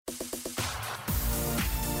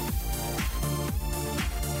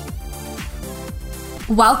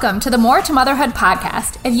Welcome to the More to Motherhood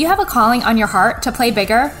podcast. If you have a calling on your heart to play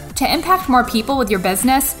bigger, to impact more people with your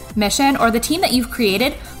business, mission, or the team that you've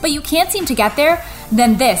created, but you can't seem to get there,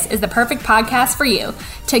 then this is the perfect podcast for you.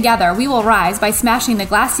 Together, we will rise by smashing the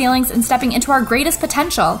glass ceilings and stepping into our greatest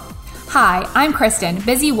potential. Hi, I'm Kristen,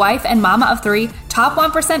 busy wife and mama of 3, top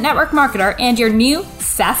 1% network marketer, and your new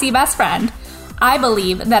sassy best friend. I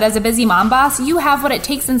believe that as a busy mom boss, you have what it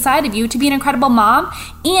takes inside of you to be an incredible mom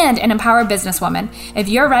and an empowered businesswoman. If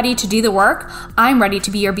you're ready to do the work, I'm ready to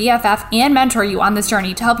be your BFF and mentor you on this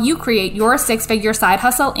journey to help you create your 6-figure side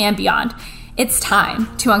hustle and beyond. It's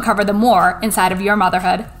time to uncover the more inside of your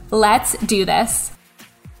motherhood. Let's do this.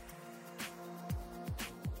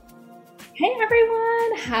 Hey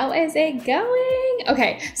everyone, how is it going?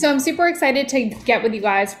 Okay, so I'm super excited to get with you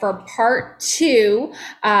guys for part 2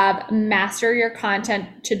 of Master Your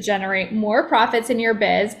Content to Generate More Profits in Your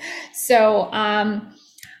Biz. So I'm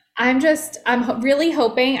really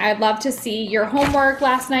hoping, I'd love to see your homework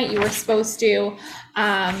last night. You were supposed to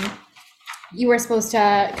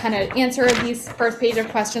kind of answer these first page of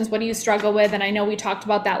questions. What do you struggle with? And I know we talked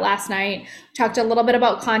about that last night. We talked a little bit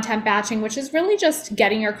about content batching, which is really just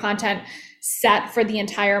getting your content set for the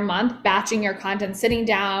entire month, batching your content, sitting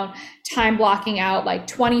down, time blocking out like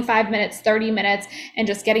 25 minutes, 30 minutes, and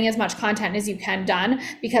just getting as much content as you can done.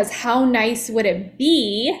 Because how nice would it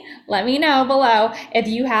be, let me know below, if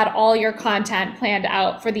you had all your content planned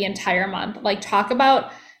out for the entire month. Like, talk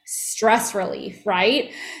about stress relief,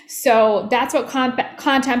 right? So that's what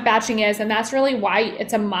content batching is. And that's really why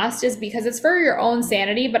it's a must, is because it's for your own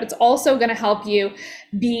sanity, but it's also going to help you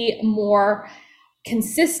be more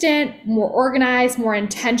consistent, more organized, more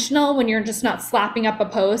intentional when you're just not slapping up a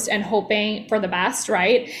post and hoping for the best,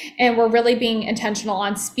 right? And we're really being intentional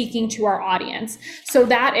on speaking to our audience. So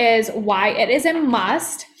that is why it is a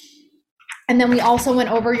must. And then we also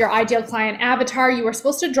went over your ideal client avatar. You were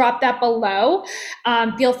supposed to drop that below.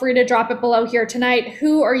 Feel free to drop it below here tonight.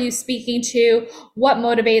 Who are you speaking to? What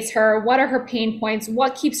motivates her? What are her pain points?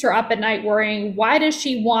 What keeps her up at night worrying? Why does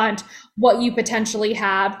she want what you potentially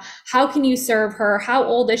have? How can you serve her? How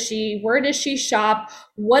old is she? Where does she shop?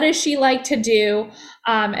 What does she like to do?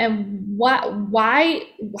 And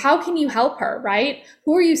how can you help her, right?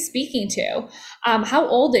 Who are you speaking to? How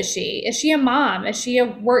old is she? Is she a mom? Is she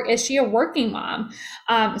a working mom?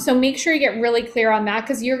 So make sure you get really clear on that,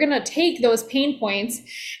 because you're going to take those pain points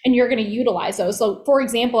and you're going to utilize those. So for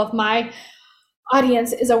example, if my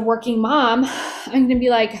audience is a working mom, I'm going to be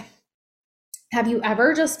like, have you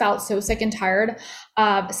ever just felt so sick and tired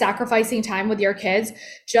of sacrificing time with your kids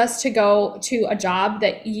just to go to a job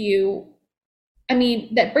that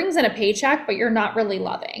that brings in a paycheck, but you're not really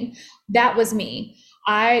loving? That was me.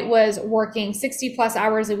 I was working 60 plus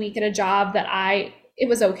hours a week at a job that it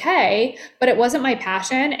was okay, but it wasn't my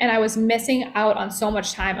passion, and I was missing out on so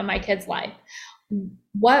much time in my kid's life.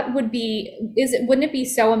 Wouldn't it be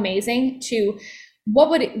so amazing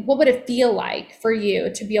what would it feel like for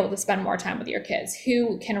you to be able to spend more time with your kids?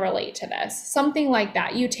 Who can relate to this? Something like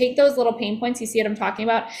that. You take those little pain points, you see what I'm talking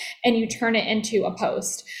about, and you turn it into a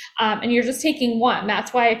post. And you're just taking one.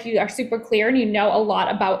 That's why if you are super clear and you know a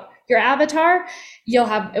lot about your avatar,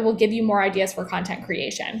 it will give you more ideas for content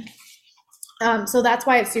creation. So that's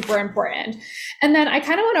why it's super important. And then I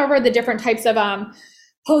kind of went over the different types of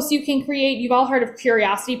posts you can create. You've all heard of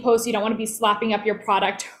curiosity posts. You don't want to be slapping up your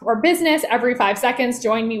product or business every 5 seconds,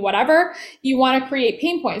 join me, whatever. You want to create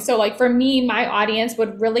pain points. So like for me, my audience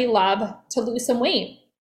would really love to lose some weight.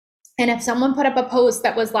 And if someone put up a post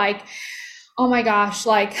that was like, oh my gosh,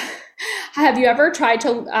 like, have you ever tried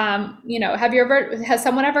to, has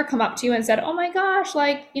someone ever come up to you and said, oh my gosh,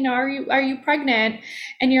 like, are you pregnant?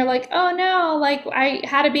 And you're like, oh no, like I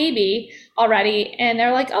had a baby already. And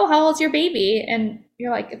they're like, oh, how old's your baby? And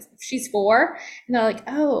you're like, she's 4. And they're like,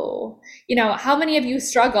 oh, how many of you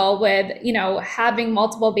struggle with, having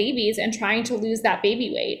multiple babies and trying to lose that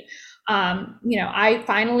baby weight? I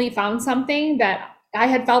finally found something that I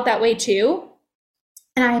had felt that way too.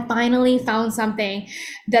 And I finally found something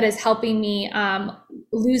that is helping me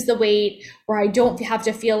lose the weight, where I don't have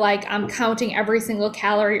to feel like I'm counting every single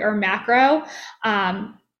calorie or macro.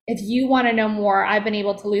 If you want to know more, I've been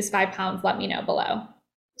able to lose 5 pounds. Let me know below.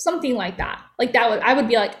 Something like that. I would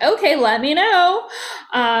be like, okay, let me know.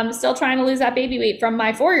 Still trying to lose that baby weight from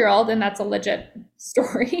my 4-year-old. And that's a legit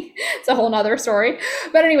story. It's a whole nother story.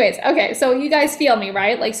 But anyways, okay. So you guys feel me,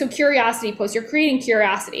 right? Like, so curiosity posts, you're creating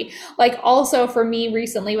curiosity. Like also for me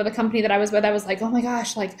recently with a company that I was with, I was like, oh my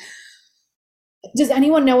gosh, like, does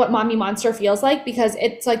anyone know what Mommy Monster feels like? Because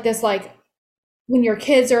it's like this, like, when your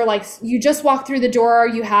kids are like, you just walk through the door,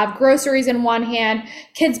 you have groceries in one hand,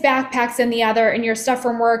 kids' backpacks in the other, and your stuff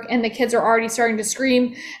from work, and the kids are already starting to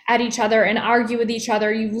scream at each other and argue with each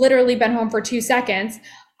other. You've literally been home for 2 seconds.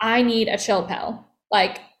 I need a chill pill.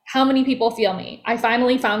 Like, how many people feel me? I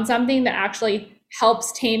finally found something that actually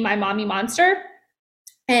helps tame my mommy monster.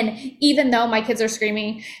 And even though my kids are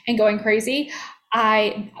screaming and going crazy,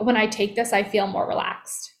 when I take this, I feel more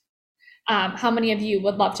relaxed. How many of you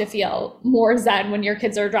would love to feel more zen when your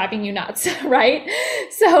kids are driving you nuts, right?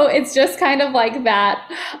 So it's just kind of like that.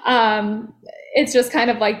 It's just kind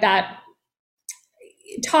of like that,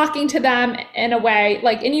 talking to them in a way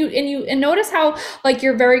like, and notice how like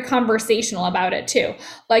you're very conversational about it too.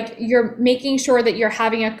 Like you're making sure that you're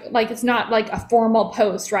having it's not like a formal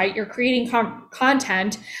post, right? You're creating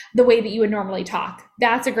content the way that you would normally talk.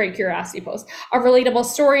 That's a great curiosity post. A relatable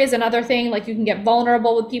story is another thing. Like you can get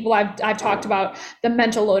vulnerable with people. I've talked about the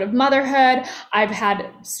mental load of motherhood. I've had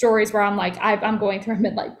stories where I'm like, I'm going through a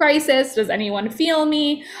midlife crisis. Does anyone feel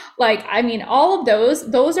me? Like, I mean, all of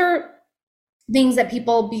those are things that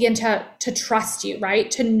people begin to trust you, right?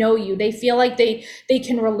 To know you. They feel like they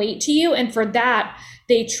can relate to you. And for that,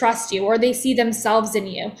 they trust you, or they see themselves in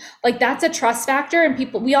you. Like that's a trust factor. And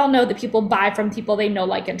we all know that people buy from people they know,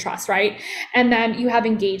 like, and trust, right? And then you have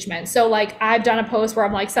engagement. So like I've done a post where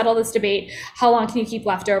I'm like, settle this debate. How long can you keep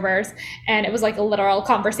leftovers? And it was like a literal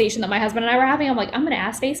conversation that my husband and I were having. I'm like, I'm going to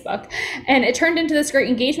ask Facebook. And it turned into this great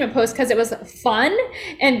engagement post because it was fun.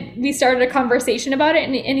 And we started a conversation about it,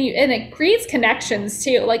 and it creates connections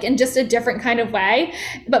too, like in just a different kind of way.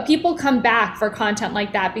 But people come back for content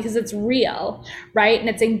like that because it's real, right? And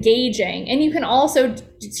it's engaging. And you can also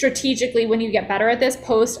strategically, when you get better at this,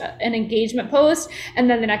 post an engagement post, and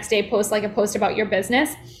then the next day post like a post about your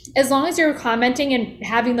business. As long as you're commenting and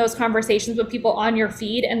having those conversations with people on your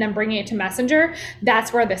feed and then bringing it to Messenger,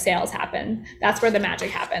 that's where the sales happen. That's where the magic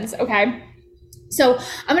happens. Okay. So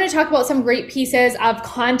I'm going to talk about some great pieces of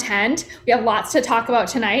content. We have lots to talk about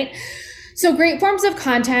tonight. So great forms of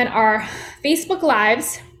content are Facebook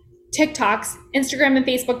Lives, TikToks, Instagram and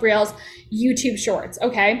Facebook Reels, YouTube Shorts,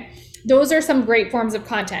 okay? Those are some great forms of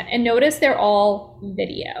content. And notice they're all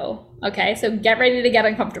video, okay? So get ready to get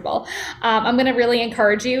uncomfortable. I'm gonna really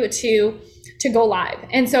encourage you to go live.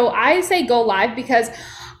 And so I say go live because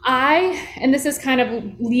and this is kind of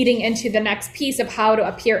leading into the next piece of how to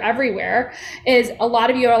appear everywhere, is a lot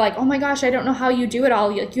of you are like, oh my gosh, I don't know how you do it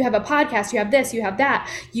all. You have a podcast, you have this, you have that.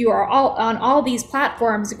 You are all on all these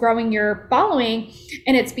platforms growing your following.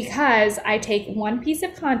 And it's because I take one piece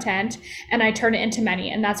of content and I turn it into many.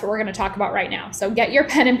 And that's what we're going to talk about right now. So get your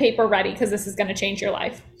pen and paper ready because this is going to change your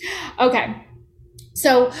life. Okay.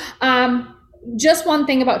 So, just one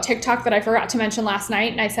thing about TikTok that I forgot to mention last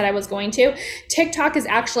night, and I said I was going to. TikTok is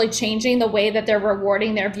actually changing the way that they're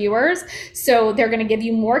rewarding their viewers. So they're going to give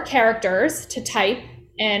you more characters to type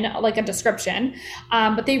in, like a description,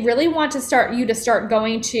 but they really want to start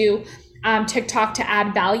going to TikTok to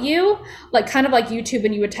add value, like kind of like YouTube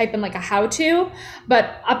when you would type in like a how-to,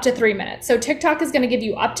 but up to 3 minutes. So TikTok is going to give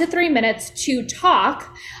you up to 3 minutes to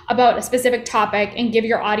talk about a specific topic and give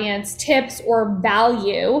your audience tips or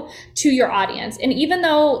value to your audience. And even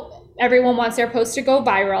though everyone wants their post to go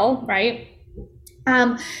viral, right?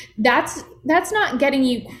 That's not getting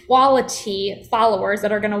you quality followers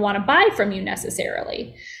that are going to want to buy from you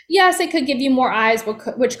necessarily. Yes, it could give you more eyes,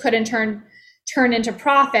 which could in turn into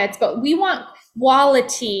profits, but we want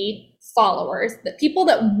quality followers, the people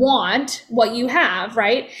that want what you have,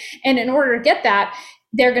 right? And in order to get that,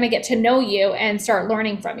 they're going to get to know you and start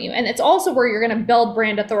learning from you. And it's also where you're going to build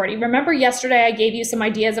brand authority. Remember yesterday I gave you some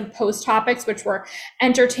ideas of post topics, which were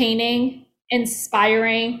entertaining,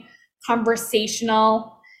 inspiring,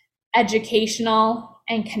 conversational, educational,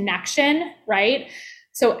 and connection, right?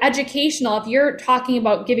 So educational, if you're talking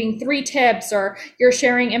about giving 3 tips or you're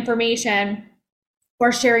sharing information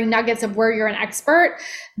or sharing nuggets of where you're an expert,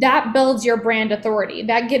 that builds your brand authority.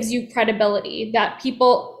 That gives you credibility, that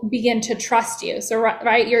people begin to trust you. So,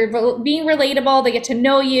 right, you're being relatable, they get to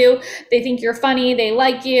know you, they think you're funny, they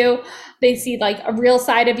like you, they see like a real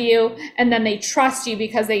side of you, and then they trust you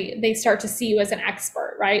because they start to see you as an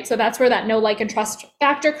expert, right? So that's where that know, like, and trust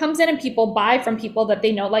factor comes in, and people buy from people that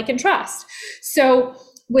they know, like, and trust. So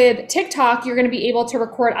with TikTok, you're going to be able to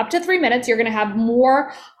record up to 3 minutes. You're going to have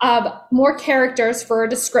more characters for a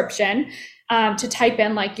description to type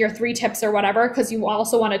in like your 3 tips or whatever, because you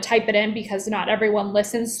also want to type it in because not everyone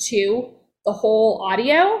listens to the whole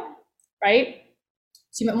audio, right?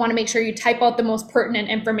 So you might want to make sure you type out the most pertinent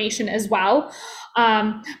information as well.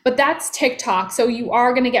 But that's TikTok. So you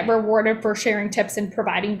are going to get rewarded for sharing tips and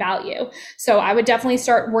providing value. So I would definitely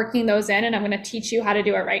start working those in, and I'm going to teach you how to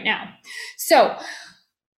do it right now. So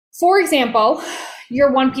for example,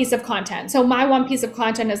 your one piece of content. So my one piece of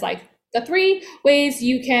content is like the 3 ways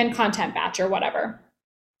you can content batch or whatever.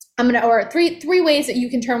 Or three ways that you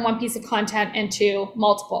can turn one piece of content into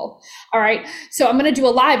multiple. All right. So I'm going to do a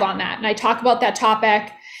live on that. And I talk about that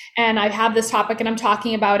topic, and I have this topic and I'm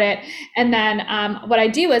talking about it. And then what I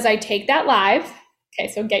do is I take that live.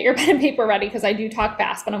 Okay. So get your pen and paper ready, because I do talk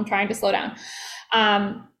fast, but I'm trying to slow down.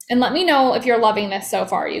 And let me know if you're loving this so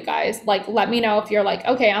far, you guys. Like, let me know if you're like,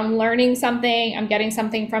 okay, I'm learning something, I'm getting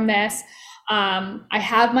something from this. I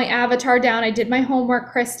have my avatar down. I did my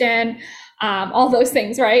homework, Kristen. All those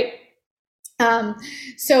things, right?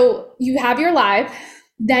 So you have your live,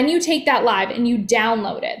 then you take that live and you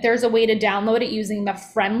download it. There's a way to download it using the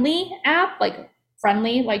Friendly app, like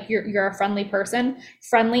Friendly, like you're a friendly person,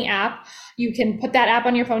 Friendly app. You can put that app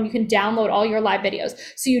on your phone. You can download all your live videos.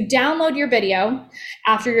 So you download your video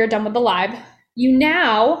after you're done with the live. You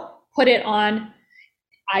now put it on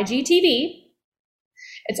IGTV.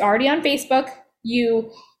 It's already on Facebook.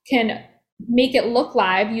 You can make it look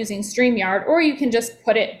live using StreamYard, or you can just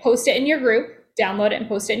post it in your group, download it and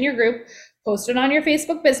post it in your group, post it on your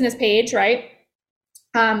Facebook business page, right?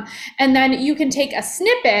 And then you can take a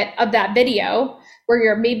snippet of that video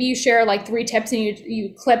where maybe you share like 3 tips, and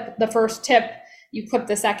you clip the first tip, you clip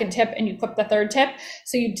the second tip, and you clip the third tip.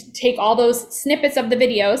 So you take all those snippets of the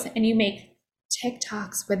videos and you make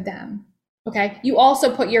TikToks with them. Okay. You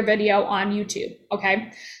also put your video on YouTube.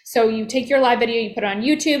 Okay. So you take your live video, you put it on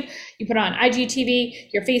YouTube, you put it on IGTV,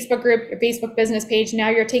 your Facebook group, your Facebook business page. Now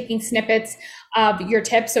you're taking snippets of your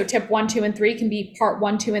tips. So tip 1, 2, and 3 can be part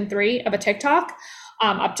 1, 2, and 3 of a TikTok,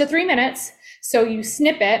 up to 3 minutes. So you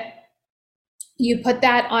snip it, you put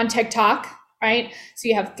that on TikTok, right? So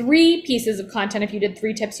you have 3 pieces of content. If you did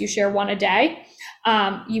 3 tips, you share 1 a day.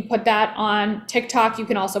 You put that on TikTok. You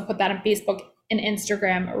can also put that on Facebook and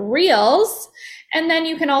Instagram Reels. And then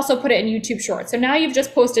you can also put it in YouTube Shorts. So now you've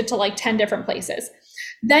just posted to like 10 different places.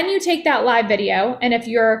 Then you take that live video, and if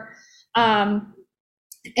you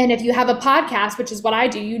have a podcast, which is what I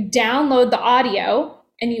do, you download the audio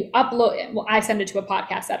and you upload it. Well, I send it to a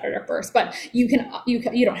podcast editor first, but you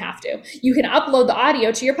don't have to. You can upload the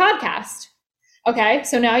audio to your podcast. Okay,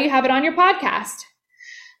 so now you have it on your podcast.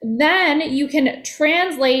 Then you can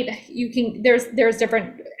translate, there's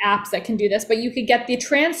different apps that can do this, but you could get the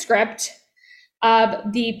transcript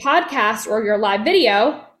of the podcast or your live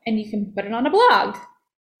video, and you can put it on a blog.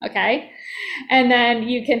 Okay. And then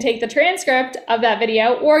you can take the transcript of that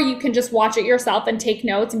video, or you can just watch it yourself and take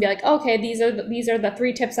notes and be like, okay, these are the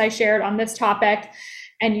 3 tips I shared on this topic.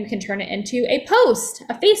 And you can turn it into a post,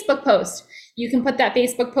 a Facebook post. You can put that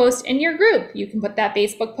Facebook post in your group. You can put that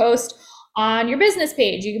Facebook post on your business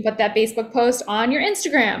page. You can put that Facebook post on your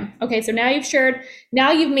Instagram. Okay. So now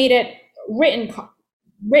you've made it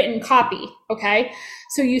written copy. Okay.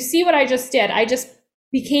 So you see what I just did. I just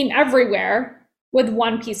became everywhere with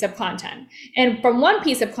one piece of content. And from one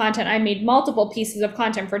piece of content, I made multiple pieces of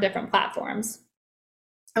content for different platforms.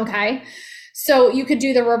 Okay. So you could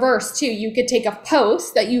do the reverse too. You could take a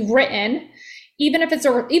post that you've written, even if it's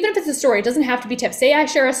a story, it doesn't have to be tips. Say I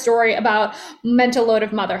share a story about mental load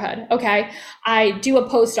of motherhood. Okay. I do a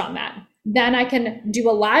post on that. Then I can do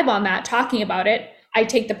a live on that, talking about it. I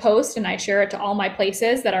take the post and I share it to all my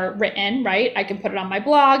places that are written, right? I can put it on my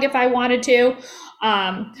blog if I wanted to.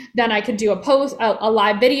 Then I could do a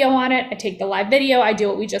live video on it. I take the live video, I do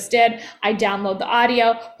what we just did. I download the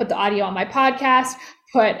audio, put the audio on my podcast,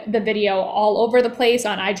 put the video all over the place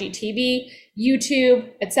on IGTV,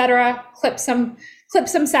 YouTube, etc. Clip some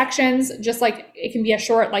sections, just like it can be a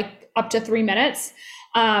short, like up to 3 minutes.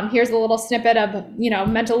 Here's a little snippet of,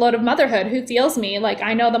 mental load of motherhood. Who feels me? Like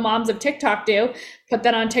I know the moms of TikTok do. Put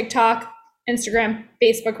that on TikTok, Instagram,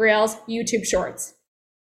 Facebook Reels, YouTube Shorts.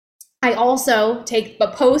 I also take the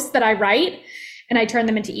posts that I write and I turn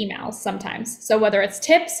them into emails sometimes. So whether it's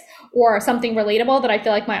tips or something relatable that I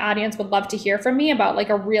feel like my audience would love to hear from me about, like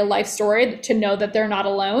a real life story to know that they're not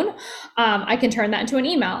alone, I can turn that into an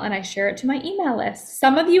email and I share it to my email list.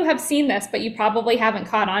 Some of you have seen this, but you probably haven't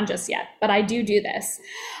caught on just yet, but I do this.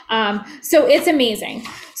 So it's amazing.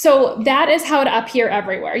 So that is how to appear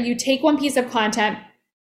everywhere. You take one piece of content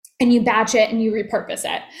and you batch it and you repurpose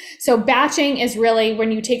it. So batching is really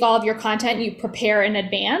when you take all of your content, you prepare in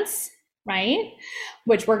advance, right?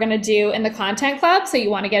 Which we're going to do in the content club. So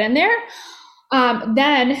you want to get in there.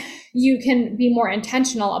 Then you can be more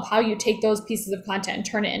intentional of how you take those pieces of content and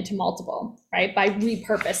turn it into multiple, right? By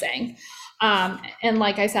repurposing. And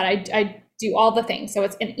like I said, I do all the things. So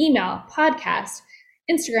it's an email, podcast,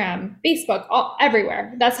 Instagram, Facebook,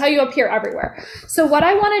 everywhere. That's how you appear everywhere. So what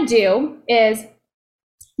I want to do is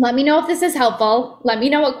let me know if this is helpful. Let me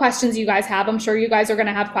know what questions you guys have. I'm sure you guys are going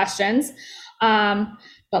to have questions.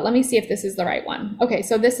 But let me see if this is the right one. Okay,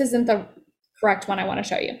 so this isn't the correct one I want to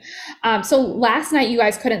show you. So last night you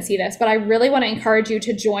guys couldn't see this, but I really want to encourage you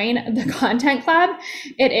to join the Content Club.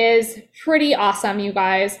 It is pretty awesome, you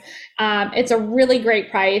guys. It's a really great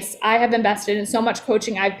price. I have invested in so much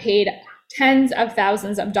coaching. I've paid tens of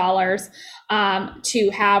thousands of dollars to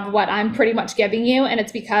have what I'm pretty much giving you. And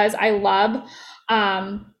it's because I love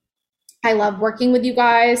working with you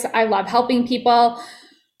guys. I love helping people.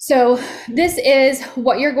 So this is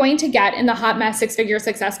what you're going to get in the Hot Mess Six Figure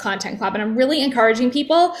Success Content Club. And I'm really encouraging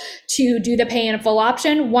people to do the pay in full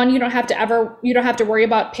option. One, you don't have to worry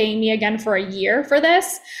about paying me again for a year for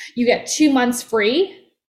this. You get 2 months free,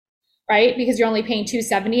 right? Because you're only paying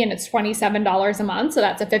 $270 and it's $27 a month. So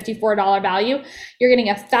that's a $54 value. You're getting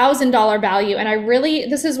 $1,000 value.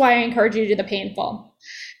 And this is why I encourage you to do the pay in full,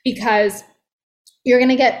 because you're going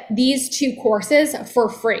to get these 2 courses for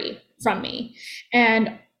free from me.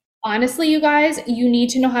 And honestly, you guys, you need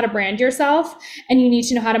to know how to brand yourself and you need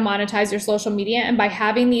to know how to monetize your social media. And by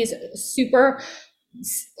having these super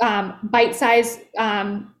bite-sized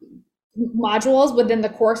modules within the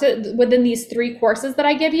courses, within these 3 courses that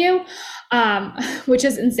I give you, which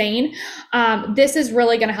is insane, this is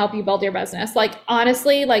really going to help you build your business. Like,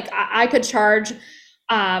 honestly, like I could charge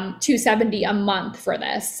 $270 a month for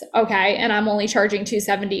this. Okay. And I'm only charging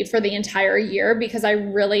 $270 for the entire year because I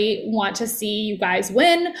really want to see you guys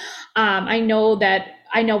win. I know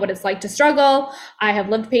what it's like to struggle. I have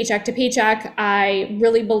lived paycheck to paycheck. I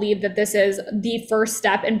really believe that this is the first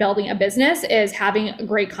step in building a business, is having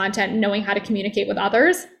great content, knowing how to communicate with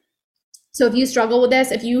others. So if you struggle with this,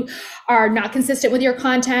 if you are not consistent with your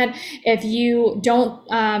content, if you don't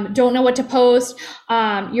know what to post,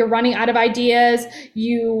 you're running out of ideas,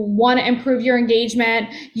 you want to improve your engagement,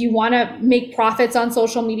 you want to make profits on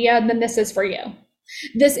social media, then this is for you.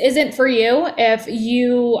 This isn't for you if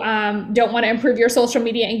you don't want to improve your social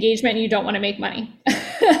media engagement and you don't want to make money.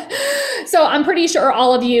 So I'm pretty sure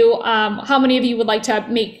all of you, how many of you would like to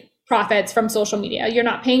make profits from social media? You're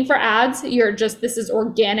not paying for ads. This is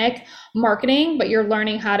organic marketing, but you're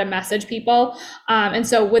learning how to message people. And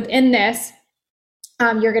so within this,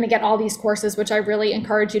 you're going to get all these courses, which I really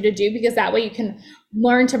encourage you to do, because that way you can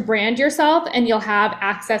learn to brand yourself and you'll have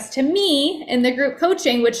access to me in the group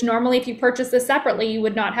coaching, which normally if you purchase this separately, you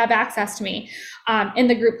would not have access to me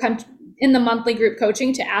in the monthly group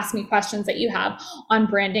coaching to ask me questions that you have on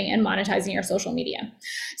branding and monetizing your social media.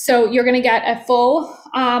 So you're going to get a full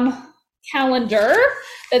calendar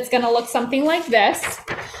that's going to look something like this.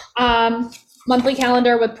 Monthly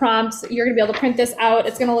calendar with prompts. You're going to be able to print this out.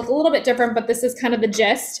 It's going to look a little bit different, but this is kind of the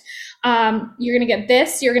gist. You're going to get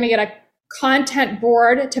this. You're going to get a content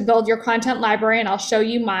board to build your content library, and I'll show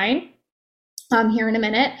you mine here in a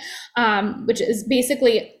minute, which is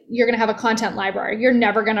basically you're going to have a content library. You're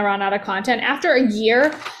never going to run out of content. After a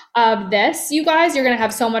year of this, you guys, you're going to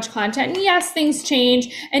have so much content. And yes, things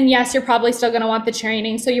change. And yes, you're probably still going to want the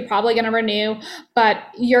training. So you're probably going to renew, but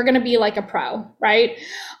you're going to be like a pro, right?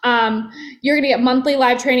 You're going to get monthly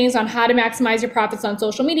live trainings on how to maximize your profits on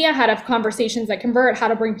social media, how to have conversations that convert, how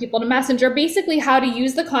to bring people to Messenger, basically how to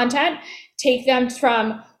use the content, take them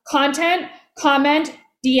from content, comment,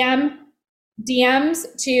 DMs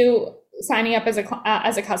to signing up as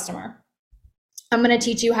a customer. I'm going to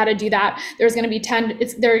teach you how to do that. There are going to be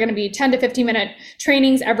 10 to 15 minute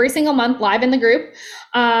trainings every single month live in the group.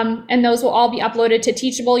 And those will all be uploaded to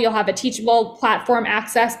Teachable. You'll have a Teachable platform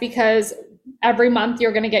access because every month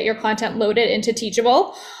you're going to get your content loaded into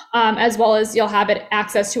Teachable, as well as you'll have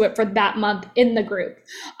access to it for that month in the group.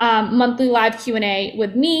 Monthly live Q&A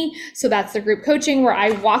with me. So that's the group coaching where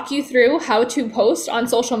I walk you through how to post on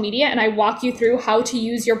social media and I walk you through how to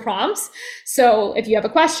use your prompts. So if you have a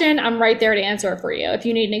question, I'm right there to answer it for you. If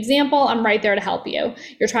you need an example, I'm right there to help you.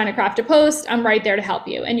 You're trying to craft a post, I'm right there to help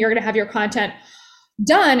you. And you're going to have your content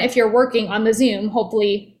done if you're working on the Zoom.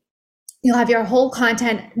 Hopefully you'll have your whole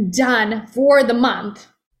content done for the month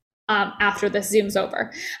after this Zoom's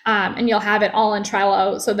over. And you'll have it all in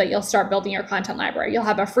Trello so that you'll start building your content library. You'll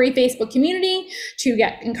have a free Facebook community to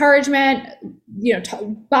get encouragement,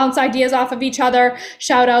 bounce ideas off of each other,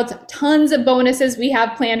 shout outs, tons of bonuses we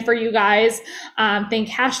have planned for you guys. Think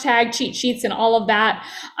hashtag cheat sheets and all of that.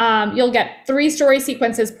 You'll get 3 story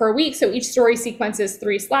sequences per week. So each story sequence is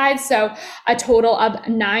 3 slides. So a total of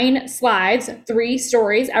 9 slides, 3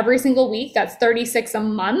 stories every single week. That's 36 a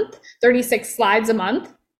month, 36 slides a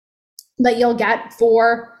month that you'll get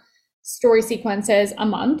for story sequences a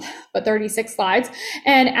month, but 36 slides.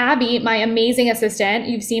 And Abby, my amazing assistant,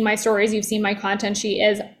 you've seen my stories, you've seen my content. She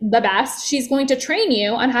is the best. She's going to train you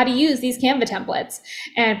on how to use these Canva templates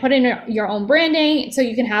and put in your own branding so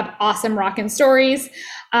you can have awesome rockin' stories.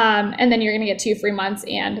 And then you're going to get 2 free months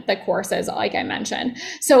and the courses, like I mentioned.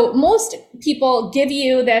 So most people give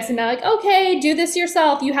you this and they're like, okay, do this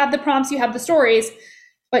yourself. You have the prompts, you have the stories,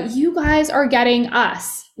 but you guys are getting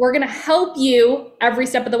us. We're going to help you every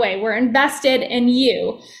step of the way. We're invested in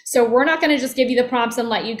you. So we're not going to just give you the prompts and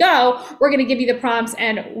let you go. We're going to give you the prompts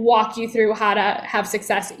and walk you through how to have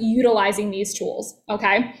success utilizing these tools.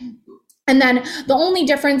 Okay. And then the only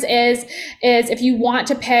difference is if you want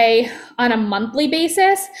to pay on a monthly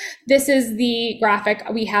basis, this is the graphic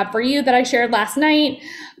we have for you that I shared last night,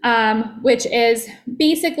 which is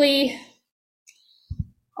basically,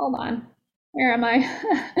 hold on. Where am I?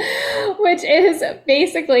 Which is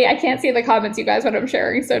basically, I can't see the comments, you guys, what I'm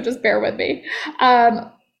sharing, so just bear with me.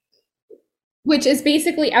 Which is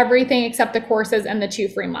basically everything except the courses and the 2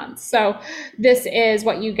 free months. So this is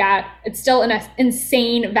what you get. It's still an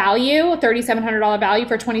insane value, $3,700 value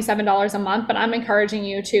for $27 a month, but I'm encouraging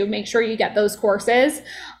you to make sure you get those courses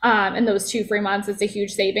and those 2 free months. It's a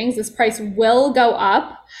huge savings. This price will go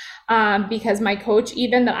up. Because my coach,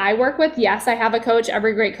 even that I work with, yes, I have a coach.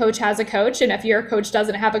 Every great coach has a coach. And if your coach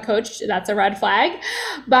doesn't have a coach, that's a red flag.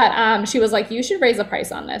 But she was like, you should raise the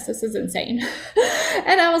price on this. This is insane.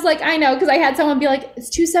 And I was like, I know, because I had someone be like,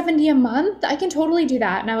 it's $270 a month. I can totally do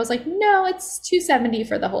that. And I was like, no, it's $270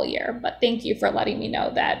 for the whole year. But thank you for letting me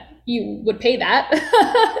know that you would pay that.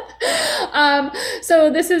 So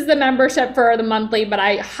this is the membership for the monthly, but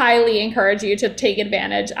I highly encourage you to take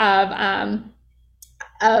advantage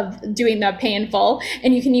of doing the pay in full.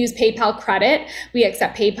 And you can use PayPal credit. We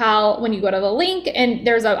accept PayPal when you go to the link, and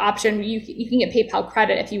there's an option you can get PayPal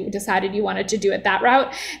credit if you decided you wanted to do it that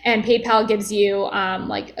route. And PayPal gives you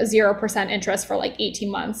like a 0% interest for like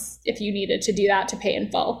 18 months if you needed to do that to pay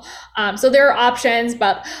in full. So there are options,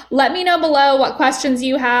 but let me know below what questions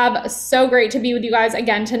you have. So great to be with you guys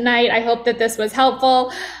again tonight. I hope that this was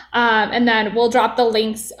helpful. And then we'll drop the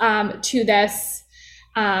links to this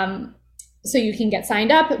so you can get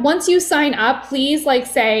signed up. Once you sign up, please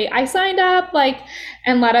say, I signed up,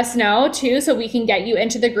 and let us know too, so we can get you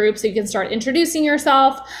into the group so you can start introducing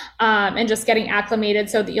yourself and just getting acclimated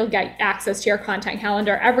so that you'll get access to your content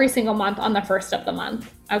calendar every single month on the first of the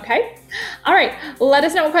month. Okay. All right. Let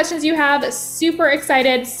us know what questions you have. Super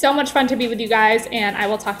excited. So much fun to be with you guys, and I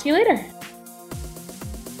will talk to you later.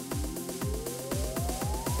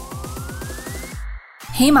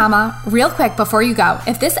 Hey mama, real quick before you go,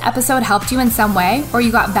 if this episode helped you in some way, or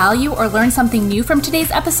you got value or learned something new from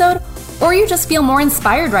today's episode, or you just feel more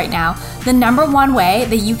inspired right now, the number one way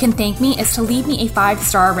that you can thank me is to leave me a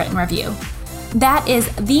 5-star written review. That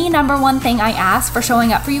is the number one thing I ask for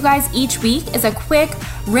showing up for you guys each week is a quick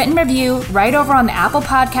written review right over on the Apple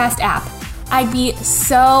Podcast app. I'd be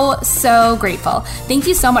so grateful. Thank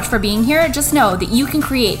you so much for being here. Just know that you can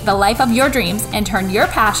create the life of your dreams and turn your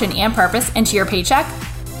passion and purpose into your paycheck.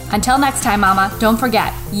 Until next time, mama, don't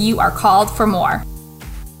forget, you are called for more.